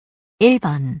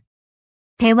1번.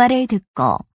 대화를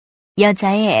듣고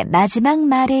여자의 마지막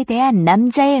말에 대한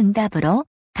남자의 응답으로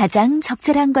가장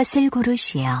적절한 것을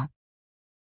고르시오.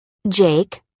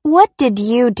 Jake, what did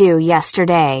you do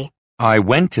yesterday? I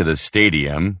went to the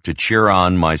stadium to cheer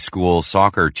on my school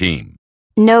soccer team.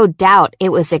 No doubt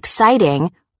it was exciting.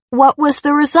 What was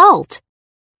the result?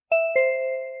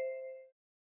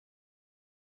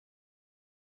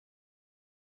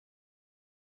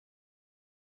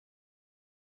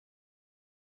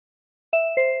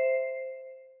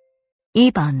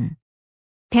 (2번)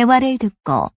 대화를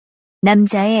듣고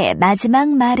남자의 마지막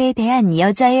말에 대한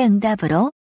여자의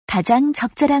응답으로 가장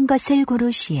적절한 것을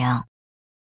고르시오.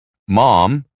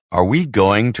 Mom, are we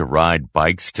going to ride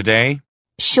bikes today?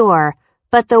 Sure,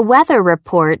 but the weather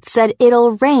report said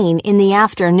it'll rain in the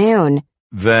afternoon.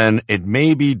 Then it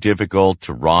may be difficult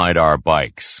to ride our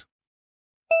bikes.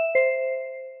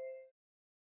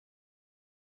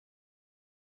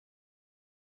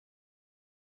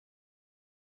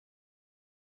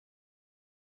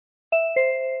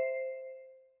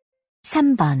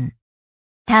 (3번)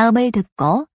 다음을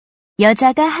듣고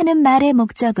여자가 하는 말의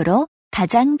목적으로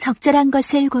가장 적절한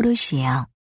것을 고르시오.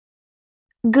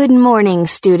 Good morning,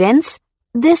 students.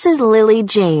 This is Lily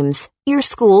James, your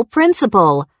school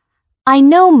principal. I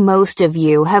know most of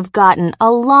you have gotten a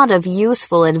lot of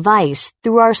useful advice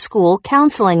through our school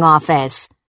counseling office.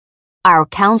 Our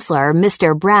counselor,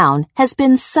 Mr. Brown, has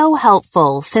been so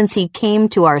helpful since he came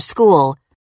to our school.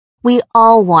 We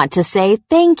all want to say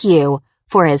thank you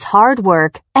for his hard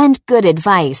work and good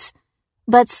advice.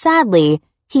 But sadly,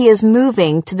 he is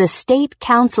moving to the State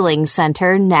Counseling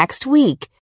Center next week.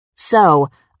 So,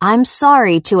 I'm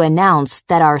sorry to announce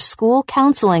that our school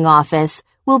counseling office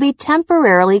will be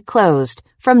temporarily closed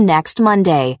from next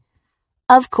Monday.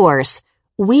 Of course,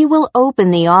 we will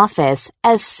open the office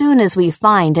as soon as we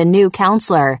find a new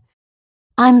counselor.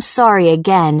 I'm sorry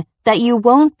again that you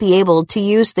won't be able to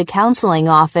use the counseling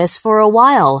office for a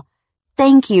while.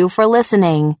 Thank you for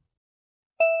listening.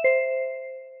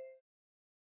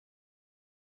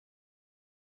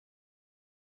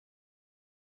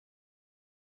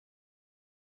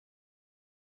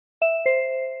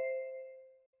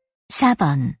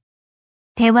 (4번)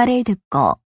 대화를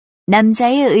듣고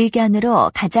남자의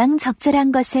의견으로 가장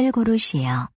적절한 것을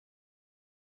고르시오.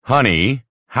 Honey,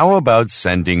 how about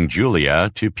sending Julia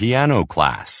to piano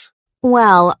class?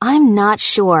 Well, I'm not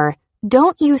sure.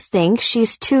 Don't you think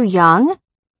she's too young?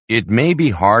 It may be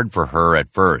hard for her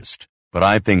at first, but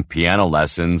I think piano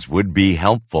lessons would be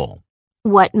helpful.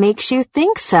 What makes you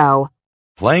think so?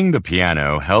 Playing the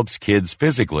piano helps kids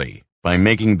physically by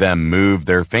making them move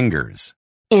their fingers.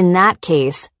 In that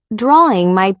case,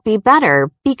 drawing might be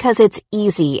better because it's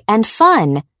easy and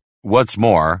fun. What's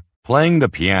more, playing the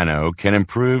piano can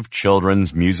improve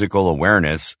children's musical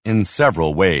awareness in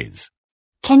several ways.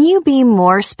 Can you be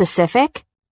more specific?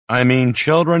 I mean,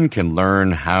 children can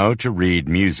learn how to read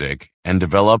music and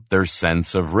develop their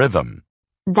sense of rhythm.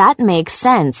 That makes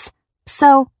sense.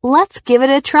 So, let's give it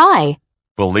a try.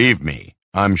 Believe me,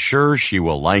 I'm sure she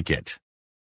will like it.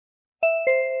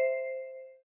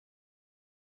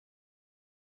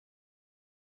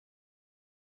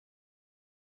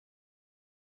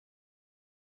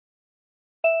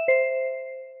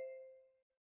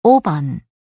 (5번)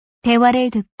 대화를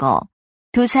듣고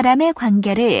두 사람의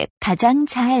관계를 가장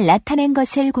잘 나타낸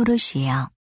것을 고르시오.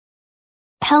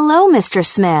 Hello, Mr.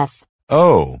 Smith.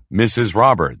 Oh, Mrs.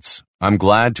 Roberts, I'm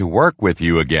glad to work with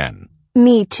you again.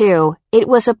 Me too. It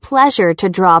was a pleasure to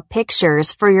draw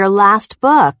pictures for your last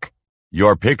book.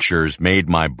 Your pictures made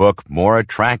my book more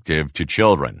attractive to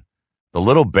children. The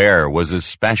little bear was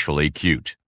especially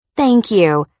cute. Thank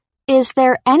you. Is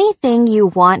there anything you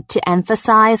want to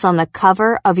emphasize on the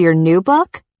cover of your new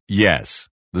book? Yes,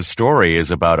 the story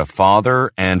is about a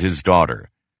father and his daughter.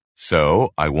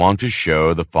 So I want to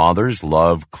show the father's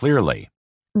love clearly.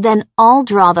 Then I'll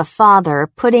draw the father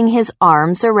putting his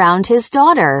arms around his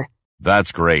daughter.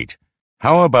 That's great.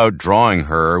 How about drawing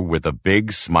her with a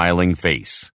big smiling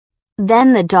face?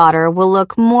 Then the daughter will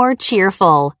look more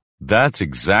cheerful. That's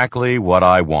exactly what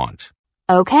I want.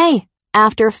 Okay.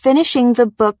 After finishing the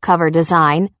book cover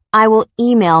design, I will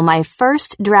email my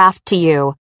first draft to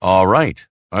you. All right.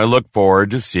 I look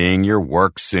forward to seeing your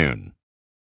work soon.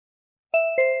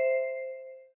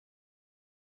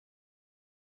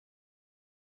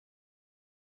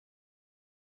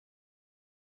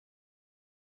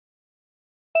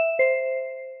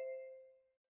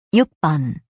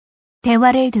 (6번)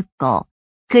 대화를 듣고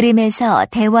그림에서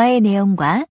대화의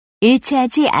내용과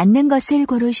일치하지 않는 것을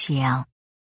고르시오.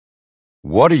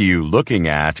 What are you looking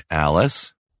at,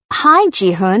 Alice? Hi,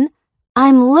 Ji-hoon.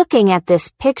 I'm looking at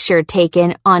this picture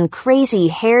taken on Crazy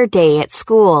Hair Day at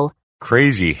school.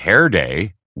 Crazy Hair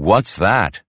Day? What's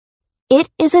that? It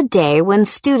is a day when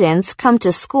students come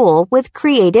to school with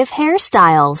creative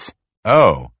hairstyles.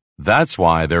 Oh, that's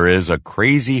why there is a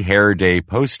Crazy Hair Day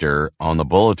poster on the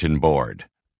bulletin board.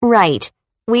 Right.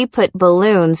 We put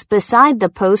balloons beside the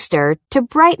poster to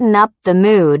brighten up the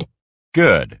mood.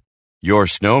 Good. Your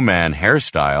snowman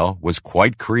hairstyle was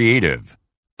quite creative.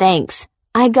 Thanks.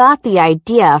 I got the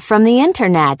idea from the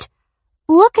internet.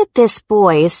 Look at this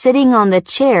boy sitting on the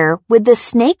chair with the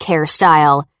snake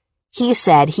hairstyle. He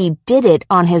said he did it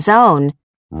on his own.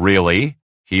 Really?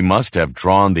 He must have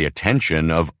drawn the attention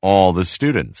of all the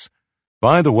students.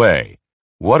 By the way,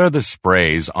 what are the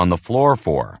sprays on the floor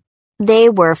for? They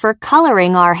were for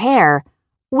coloring our hair.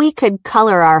 We could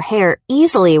color our hair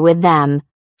easily with them.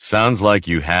 Sounds like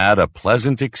you had a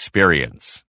pleasant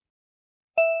experience.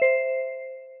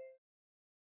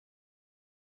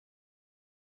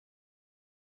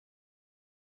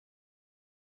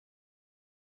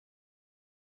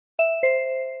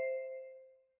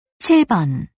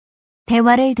 (7번)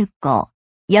 대화를 듣고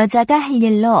여자가 할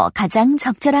일로 가장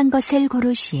적절한 것을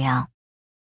고르시오.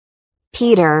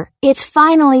 Peter, it's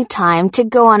finally time to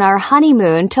go on our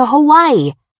honeymoon to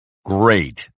Hawaii.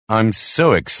 Great. I'm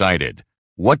so excited.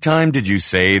 What time did you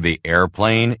say the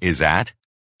airplane is at?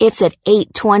 It's at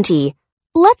 8:20.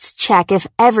 Let's check if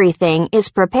everything is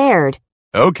prepared.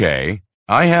 Okay.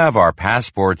 I have our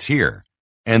passports here,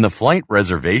 and the flight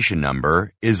reservation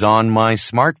number is on my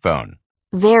smartphone.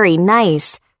 Very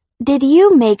nice. Did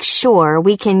you make sure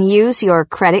we can use your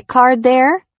credit card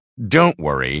there? Don't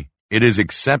worry. It is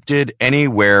accepted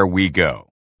anywhere we go.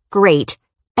 Great.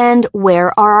 And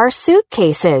where are our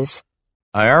suitcases?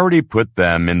 I already put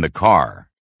them in the car.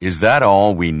 Is that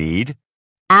all we need?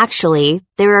 Actually,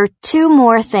 there are two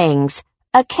more things.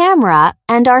 A camera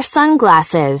and our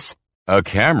sunglasses. A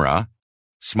camera?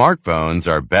 Smartphones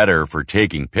are better for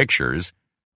taking pictures,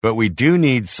 but we do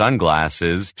need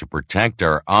sunglasses to protect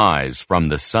our eyes from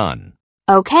the sun.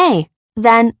 Okay,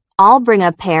 then I'll bring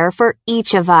a pair for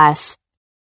each of us.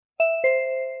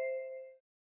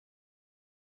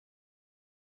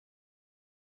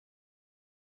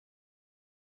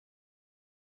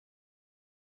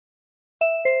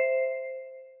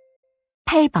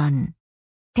 (8번)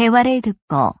 대화를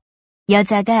듣고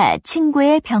여자가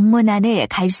친구의 병문안을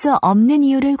갈 수 없는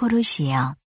이유를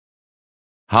고르시오.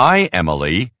 Hi,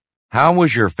 Emily. How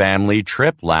was your family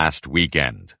trip last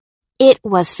weekend? It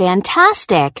was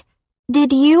fantastic.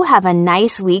 Did you have a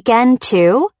nice weekend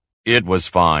too? It was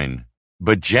fine,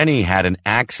 but Jenny had an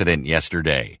accident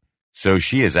yesterday, so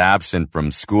she is absent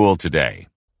from school today.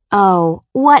 Oh,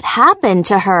 what happened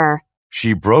to her?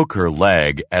 She broke her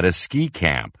leg at a ski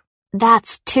camp.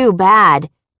 That's too bad.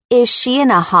 Is she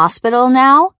in a hospital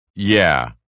now?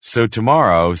 Yeah, so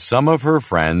tomorrow some of her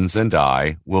friends and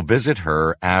I will visit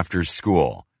her after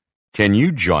school. Can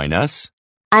you join us?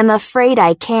 I'm afraid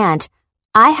I can't.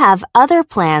 I have other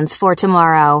plans for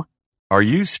tomorrow. Are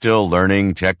you still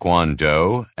learning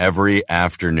Taekwondo every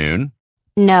afternoon?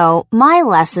 No, my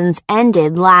lessons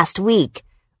ended last week.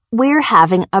 We're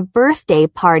having a birthday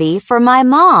party for my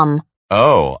mom.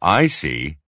 Oh, I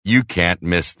see. You can't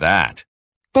miss that.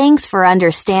 Thanks for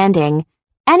understanding.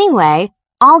 Anyway,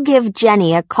 I'll give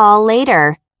Jenny a call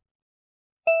later.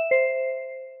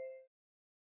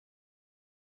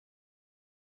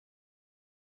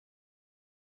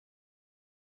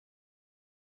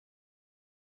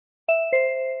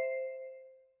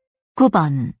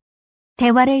 (9번)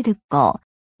 대화를 듣고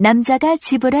남자가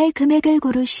지불할 금액을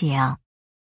고르시오.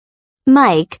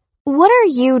 Mike, what are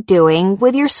you doing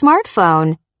with your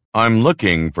smartphone? I'm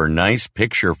looking for nice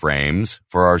picture frames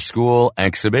for our school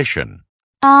exhibition.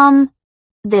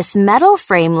 This metal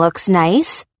frame looks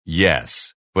nice.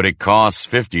 Yes, but it costs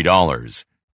 $50.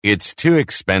 It's too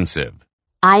expensive.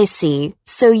 I see,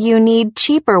 so you need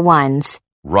cheaper ones.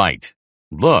 Right.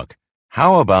 Look,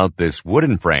 how about this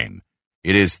wooden frame?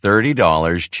 It is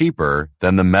 $30 cheaper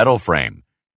than the metal frame,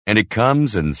 and it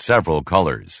comes in several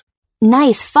colors.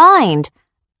 Nice find.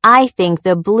 I think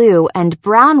the blue and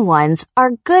brown ones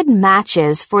are good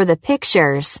matches for the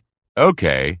pictures.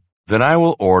 Okay, then I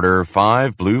will order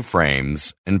 5 blue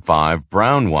frames and 5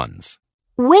 brown ones.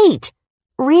 Wait,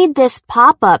 read this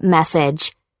pop-up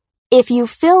message. If you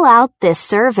fill out this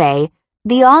survey,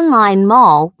 the online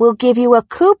mall will give you a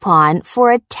coupon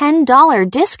for a $10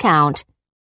 discount.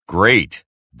 Great.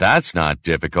 That's not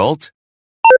difficult.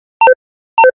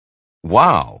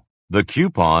 Wow, the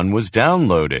coupon was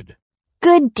downloaded.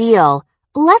 Good deal.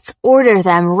 Let's order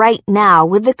them right now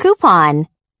with the coupon.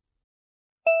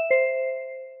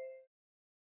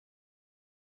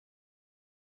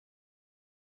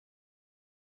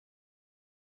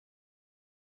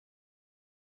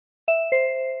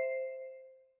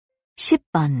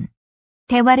 10번.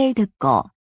 대화를 듣고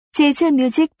재즈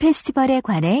뮤직 페스티벌에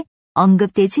관해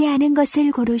언급되지 않은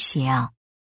것을 고르시오.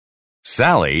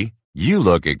 Sally, you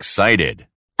look excited.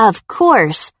 Of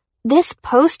course. This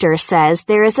poster says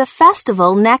there is a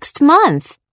festival next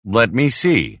month. Let me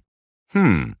see.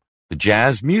 The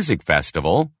Jazz Music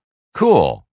Festival?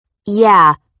 Cool.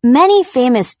 Yeah, many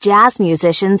famous jazz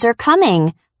musicians are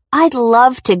coming. I'd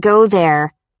love to go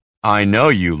there. I know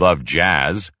you love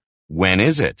jazz. When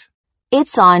is it?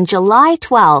 It's on July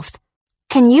 12th.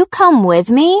 Can you come with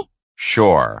me?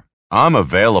 Sure. I'm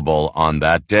available on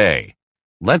that day.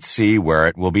 Let's see where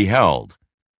it will be held.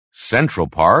 Central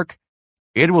Park?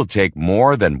 It will take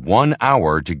more than 1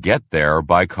 hour to get there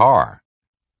by car.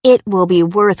 It will be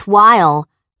worthwhile.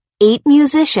 8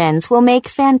 musicians will make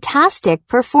fantastic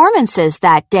performances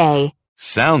that day.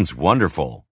 Sounds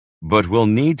wonderful, but we'll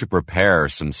need to prepare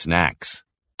some snacks.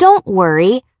 Don't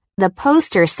worry. The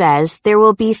poster says there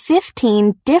will be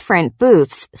 15 different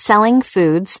booths selling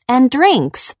foods and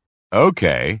drinks.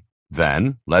 Okay,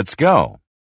 then let's go.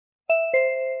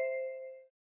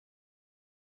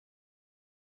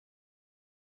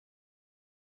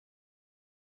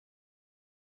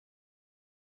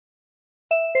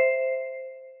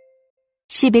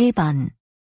 (11번)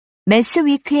 매스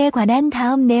위크에 관한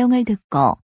다음 내용을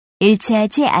듣고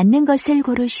일치하지 않는 것을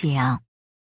고르시오.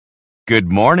 Good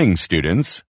morning,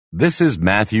 students. This is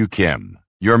Matthew Kim,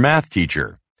 your math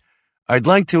teacher. I'd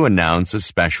like to announce a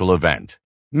special event,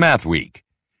 Math Week.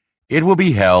 It will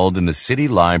be held in the City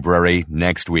Library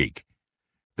next week.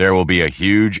 There will be a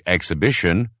huge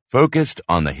exhibition focused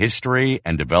on the history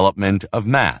and development of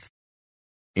math.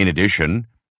 In addition,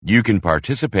 you can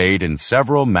participate in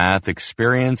several math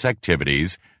experience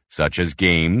activities such as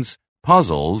games,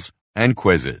 puzzles, and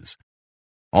quizzes.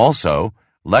 Also,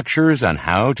 lectures on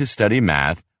how to study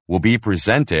math will be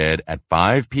presented at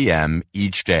 5 p.m.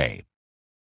 each day.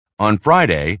 On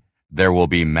Friday, there will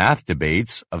be math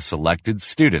debates of selected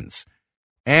students,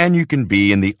 and you can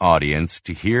be in the audience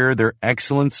to hear their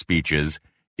excellent speeches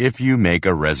if you make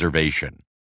a reservation.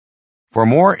 For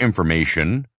more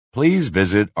information, please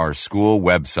visit our school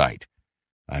website.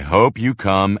 I hope you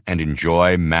come and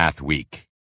enjoy Math Week.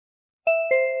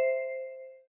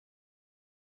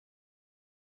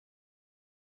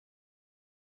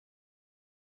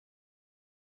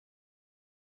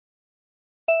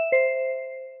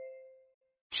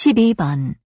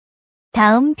 (12번)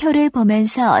 다음 표를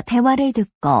보면서 대화를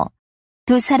듣고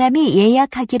두 사람이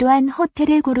예약하기로 한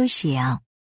호텔을 고르시오.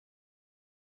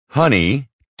 Honey,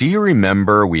 do you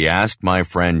remember we asked my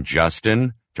friend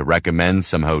Justin to recommend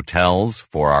some hotels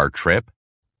for our trip?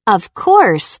 Of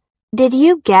course. Did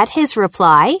you get his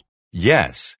reply?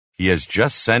 Yes, he has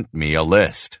just sent me a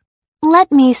list.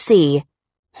 Let me see.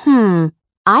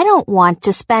 I don't want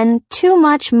to spend too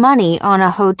much money on a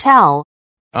hotel.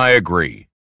 I agree.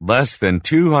 Less than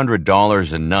 $200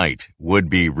 a night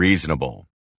would be reasonable.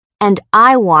 And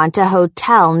I want a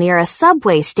hotel near a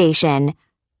subway station.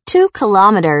 2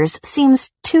 kilometers seems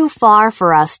too far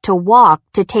for us to walk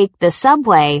to take the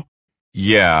subway.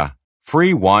 Yeah,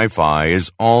 free Wi-Fi is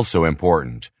also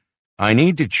important. I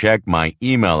need to check my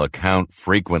email account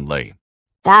frequently.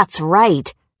 That's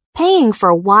right. Paying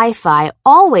for Wi-Fi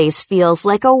always feels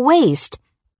like a waste.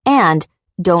 And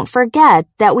don't forget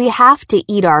that we have to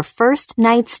eat our first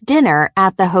night's dinner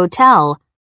at the hotel.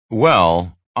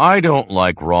 Well, I don't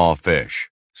like raw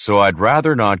fish, so I'd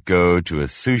rather not go to a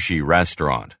sushi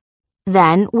restaurant.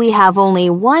 Then we have only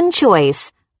one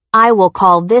choice. I will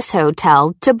call this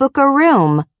hotel to book a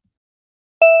room.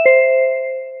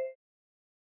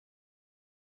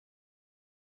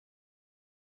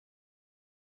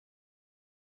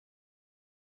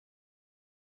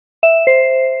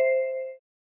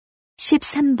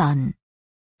 (13번)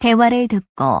 대화를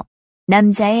듣고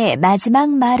남자의 마지막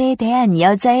말에 대한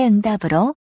여자의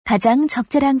응답으로 가장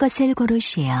적절한 것을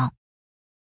고르시오.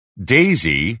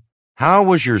 Daisy, how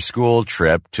was your school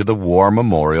trip to the War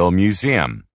Memorial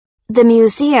Museum? The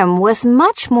museum was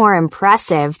much more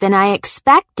impressive than I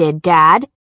expected, Dad.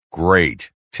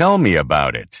 Great. Tell me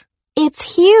about it.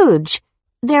 It's huge.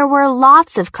 There were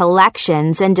lots of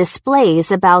collections and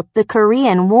displays about the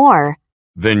Korean War.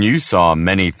 Then you saw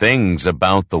many things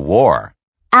about the war.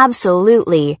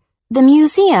 Absolutely. The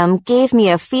museum gave me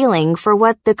a feeling for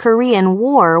what the Korean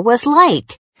War was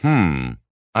like.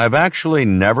 I've actually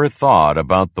never thought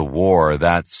about the war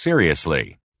that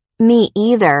seriously. Me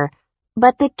either.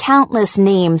 But the countless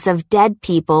names of dead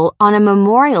people on a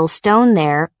memorial stone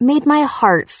there made my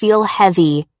heart feel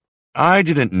heavy. I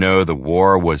didn't know the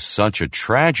war was such a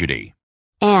tragedy.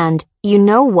 And you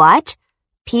know what?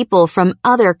 People from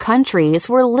other countries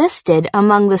were listed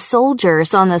among the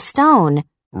soldiers on the stone.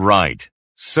 Right.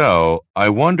 So, I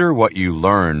wonder what you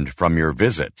learned from your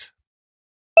visit.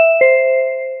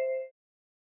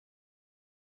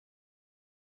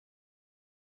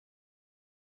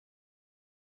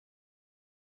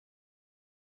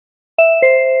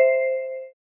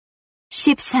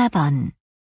 (14번)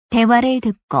 대화를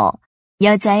듣고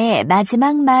여자의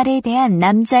마지막 말에 대한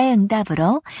남자의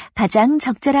응답으로 가장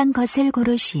적절한 것을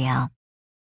고르시오.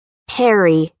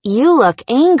 Harry, you look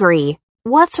angry.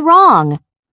 What's wrong?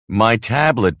 My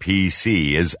tablet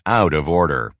PC is out of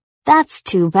order. That's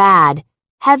too bad.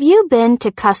 Have you been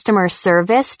to customer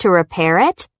service to repair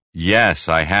it? Yes,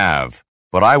 I have,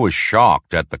 but I was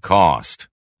shocked at the cost.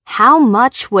 How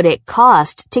much would it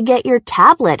cost to get your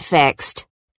tablet fixed?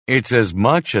 It's as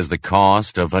much as the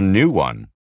cost of a new one.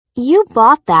 You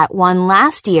bought that one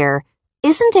last year.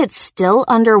 Isn't it still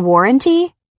under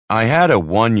warranty? I had a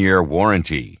 1-year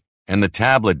warranty, and the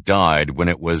tablet died when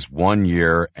it was 1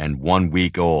 year and 1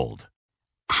 week old.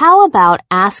 How about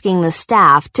asking the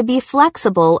staff to be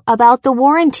flexible about the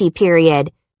warranty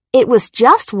period? It was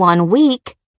just 1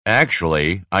 week.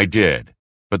 Actually, I did,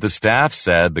 but the staff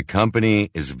said the company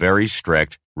is very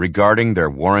strict regarding their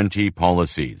warranty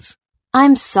policies.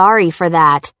 I'm sorry for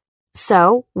that.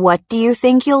 So, what do you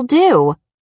think you'll do?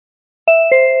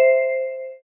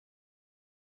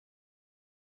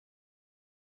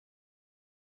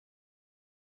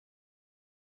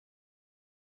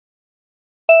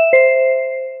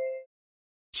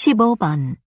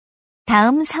 (15번)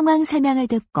 다음 상황 설명을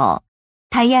듣고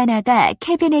다이아나가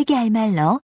케빈에게 할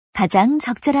말로 가장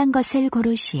적절한 것을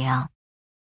고르시오.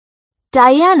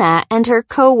 Diana and her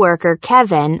coworker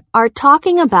Kevin are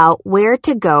talking about where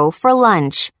to go for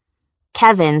lunch.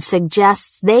 Kevin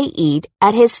suggests they eat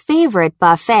at his favorite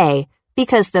buffet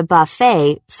because the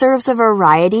buffet serves a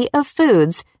variety of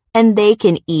foods and they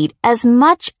can eat as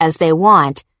much as they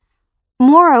want.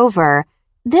 Moreover,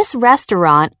 this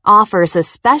restaurant offers a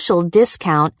special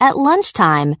discount at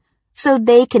lunchtime so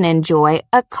they can enjoy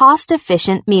a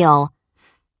cost-efficient meal.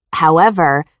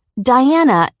 However,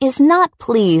 Diana is not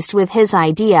pleased with his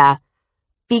idea.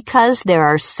 Because there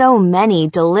are so many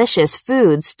delicious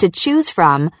foods to choose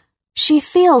from, she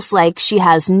feels like she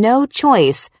has no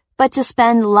choice but to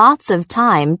spend lots of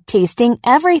time tasting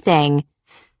everything.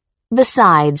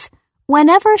 Besides,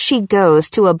 whenever she goes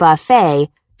to a buffet,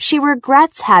 she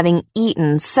regrets having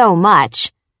eaten so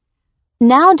much.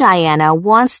 Now Diana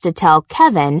wants to tell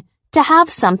Kevin to have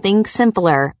something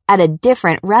simpler at a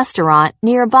different restaurant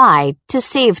nearby to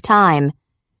save time.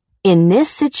 In this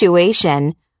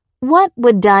situation, what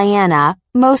would Diana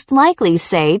most likely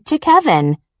say to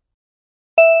Kevin?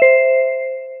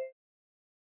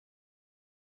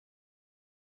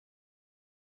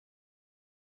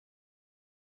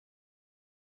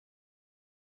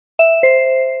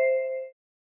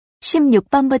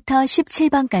 (16번부터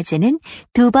 17번까지는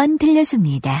 2번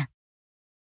들려줍니다.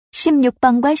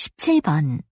 16번과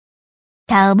 17번.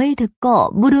 다음을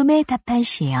듣고 물음에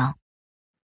답하시오.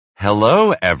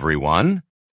 Hello, everyone.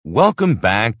 Welcome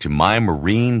back to my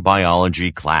marine biology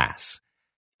class.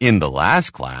 In the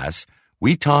last class,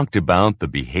 we talked about the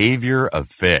behavior of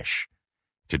fish.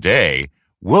 Today,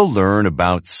 we'll learn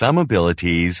about some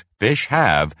abilities fish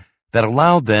have that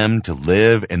allow them to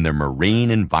live in their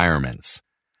marine environments.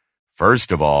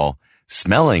 First of all,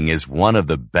 smelling is one of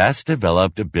the best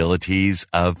developed abilities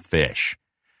of fish.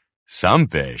 Some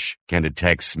fish can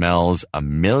detect smells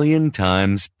 1,000,000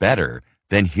 times better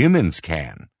than humans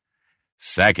can.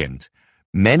 Second,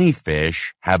 many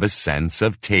fish have a sense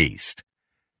of taste.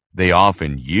 They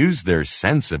often use their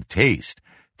sense of taste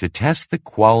to test the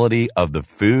quality of the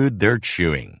food they're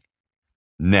chewing.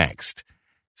 Next,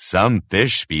 some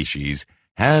fish species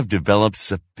have developed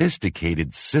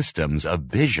sophisticated systems of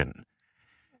vision.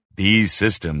 These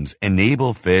systems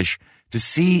enable fish to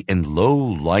see in low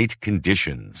light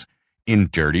conditions, in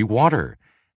dirty water,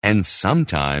 and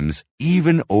sometimes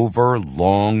even over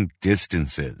long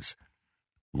distances.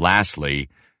 Lastly,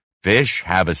 fish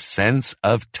have a sense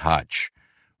of touch,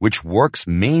 which works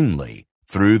mainly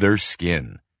through their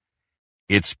skin.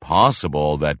 It's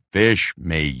possible that fish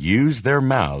may use their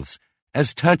mouths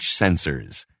as touch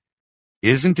sensors.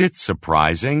 Isn't it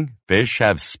surprising fish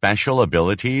have special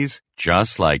abilities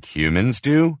just like humans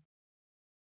do?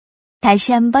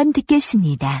 다시 한번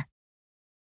듣겠습니다.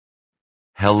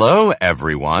 Hello,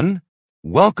 everyone.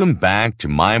 Welcome back to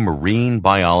my marine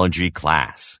biology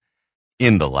class.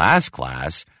 In the last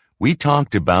class, we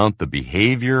talked about the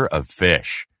behavior of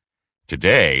fish.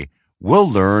 Today, we'll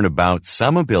learn about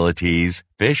some abilities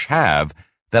fish have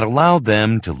that allow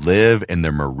them to live in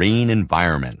their marine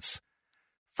environments.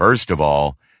 First of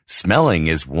all, smelling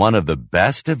is one of the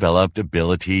best developed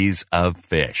abilities of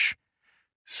fish.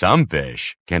 Some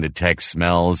fish can detect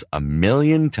smells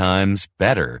 1,000,000 times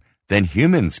better than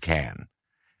humans can.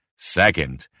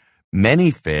 Second,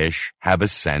 many fish have a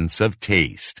sense of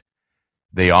taste.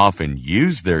 They often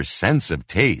use their sense of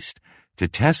taste to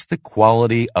test the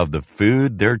quality of the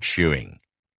food they're chewing.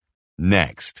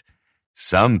 Next,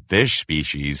 some fish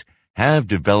species have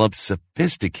developed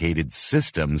sophisticated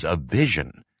systems of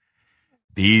vision.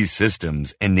 These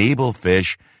systems enable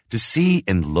fish to see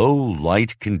in low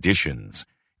light conditions,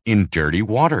 in dirty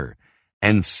water,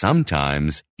 and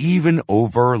sometimes even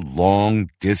over long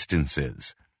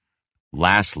distances.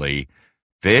 Lastly,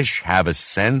 fish have a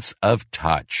sense of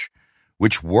touch,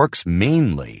 which works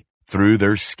mainly through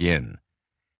their skin.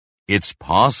 It's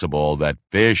possible that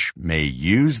fish may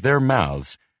use their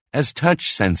mouths as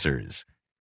touch sensors.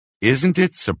 Isn't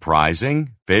it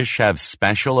surprising fish have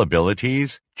special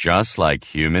abilities just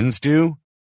like humans do?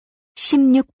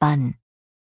 16번.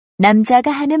 남자가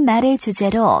하는 말의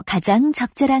주제로 가장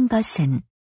적절한 것은?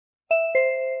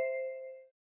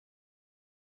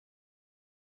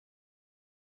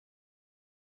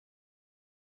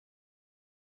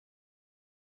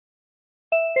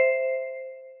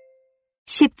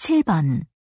 (17번)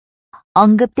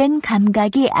 언급된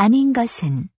감각이 아닌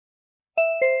것은?